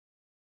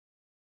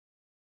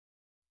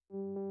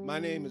My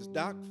name is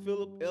Doc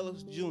Philip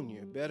Ellis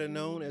Jr., better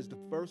known as the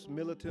first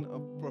militant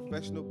of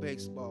professional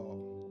baseball.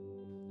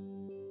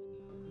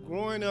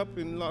 Growing up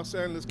in Los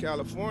Angeles,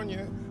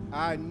 California,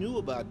 I knew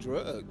about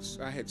drugs.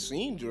 I had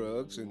seen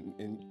drugs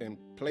and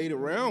played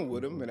around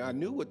with them, and I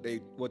knew what they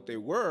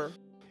were.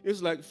 It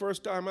was like the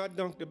first time I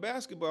dunked a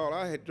basketball,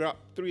 I had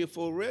dropped 3 or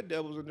 4 Red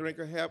Devils and drank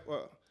a half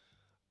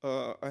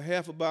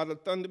a bottle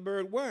of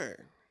Thunderbird wine.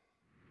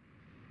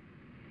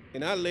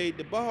 And I laid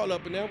the ball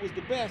up, and that was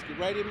the basket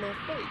right in my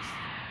face.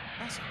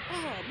 I said,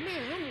 oh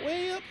man, I'm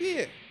way up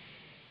here.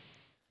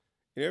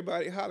 And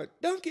everybody hollered,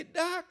 dunk it,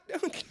 Doc,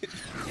 dunk it.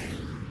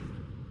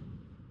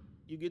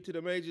 You get to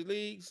the major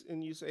leagues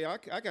and you say,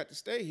 I got to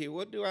stay here.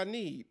 What do I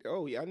need?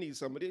 Oh, yeah, I need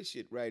some of this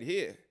shit right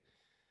here.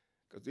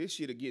 Because this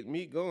shit'll get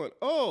me going.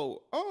 Oh,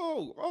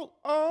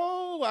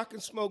 I can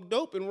smoke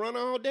dope and run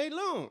all day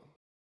long.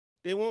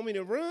 They want me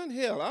to run?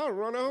 Hell, I'll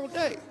run all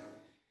day.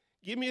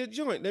 Give me a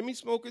joint. Let me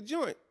smoke a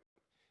joint.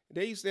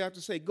 They used to have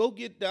to say, go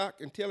get Doc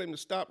and tell him to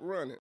stop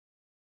running.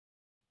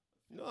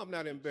 No, I'm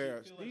not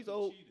embarrassed.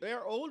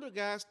 They're older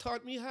guys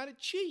taught me how to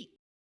cheat.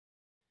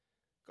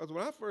 Because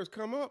when I first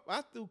come up,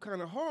 I threw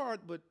kind of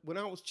hard, but when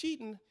I was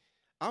cheating,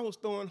 I was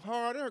throwing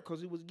harder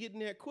because it was getting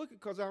there quicker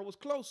because I was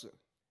closer.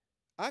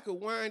 I could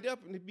wind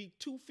up and it'd be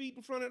 2 feet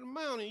in front of the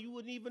mound and you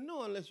wouldn't even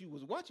know unless you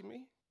was watching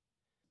me.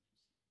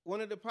 One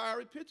of the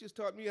pirate pitchers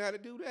taught me how to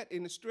do that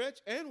in the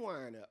stretch and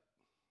wind up.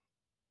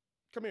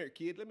 Come here,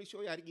 kid. Let me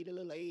show you how to get a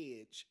little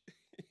edge.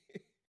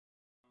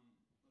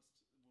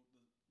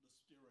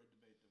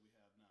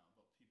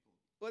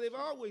 Well, they've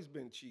always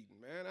been cheating,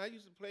 man. I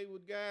used to play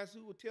with guys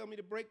who would tell me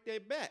to break their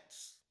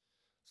bats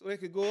so they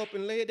could go up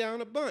and lay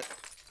down a bunt.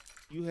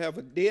 You have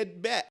a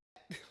dead bat.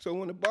 So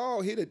when the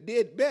ball hit a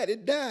dead bat,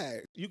 it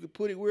dies. You could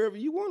put it wherever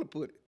you want to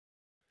put it.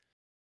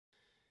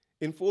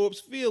 In Forbes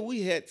Field,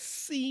 we had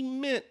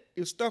cement.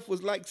 Your stuff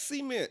was like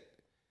cement.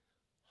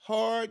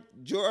 Hard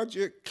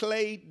Georgia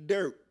clay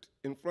dirt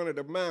in front of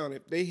the mound.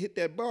 If they hit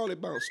that ball,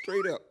 it bounced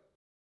straight up.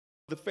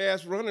 The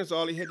fast runners,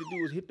 all they had to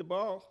do was hit the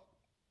ball.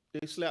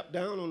 They slap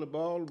down on the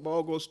ball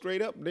goes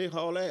straight up, and they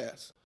haul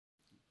ass.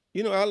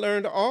 You know, I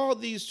learned all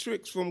these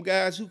tricks from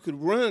guys who could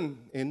run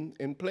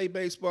and play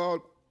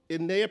baseball,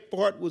 and their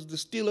part was to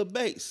steal a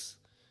base.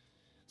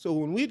 So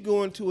when we'd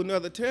go into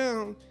another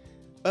town,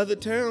 other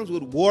towns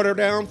would water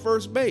down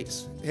first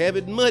base, have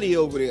it muddy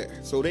over there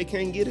so they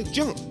can't get a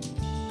jump.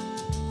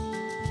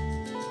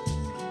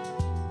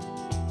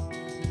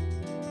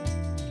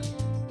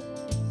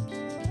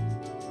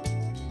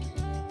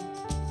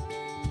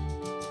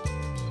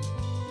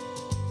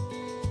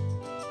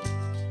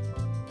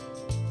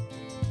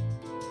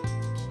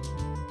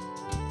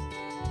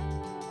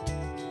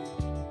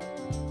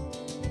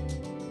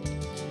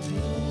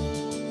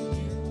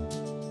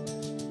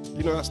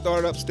 You know, I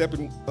started up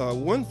stepping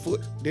 1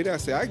 foot. Then I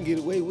said, I can get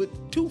away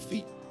with 2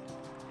 feet,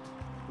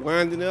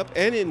 winding up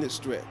and in the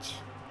stretch.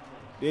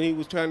 Then he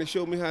was trying to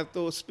show me how to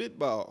throw a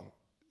spitball,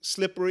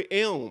 slippery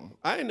elm.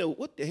 I didn't know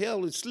what the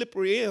hell is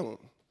slippery elm.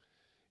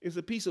 It's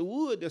a piece of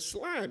wood that's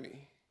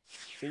slimy,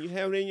 and you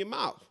have it in your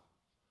mouth.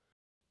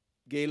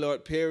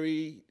 Gaylord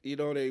Perry, you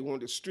know, they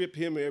wanted to strip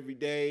him every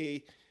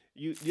day.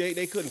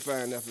 They couldn't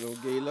find nothing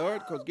on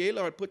Gaylord because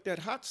Gaylord put that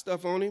hot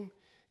stuff on him,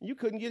 and you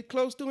couldn't get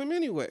close to him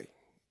anyway.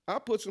 I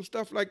put some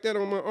stuff like that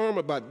on my arm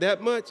about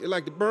that much, it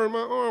like to burn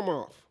my arm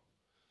off.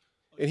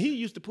 And he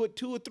used to put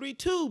 2 or 3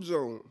 tubes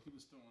on. He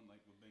was throwing like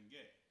a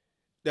Bengay.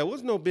 There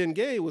was no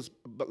Bengay, it was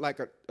like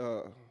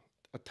a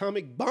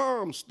atomic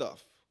bomb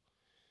stuff.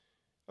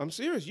 I'm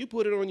serious, you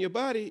put it on your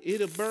body,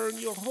 it'll burn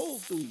your hole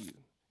through you.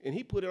 And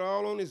he put it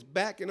all on his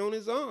back and on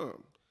his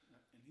arm.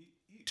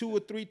 And 2 or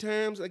 3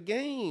 times a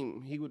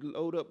game, he would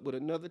load up with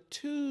another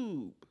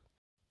tube.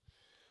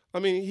 I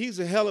mean, he's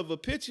a hell of a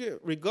pitcher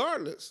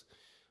regardless.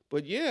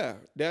 But yeah,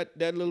 that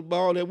little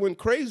ball that went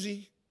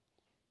crazy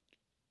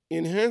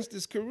enhanced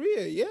his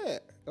career, yeah.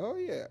 Oh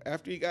yeah,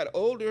 after he got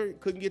older,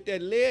 couldn't get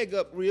that leg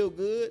up real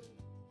good.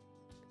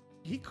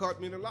 He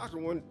caught me in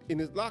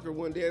his locker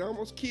one day and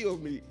almost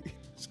killed me.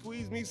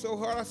 Squeezed me so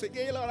hard, I said,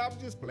 Gaylord, I'm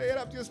just playing.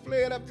 I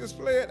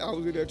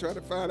was in there trying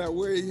to find out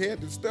where he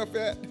had the stuff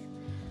at.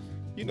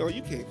 You know,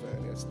 you can't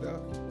find that stuff.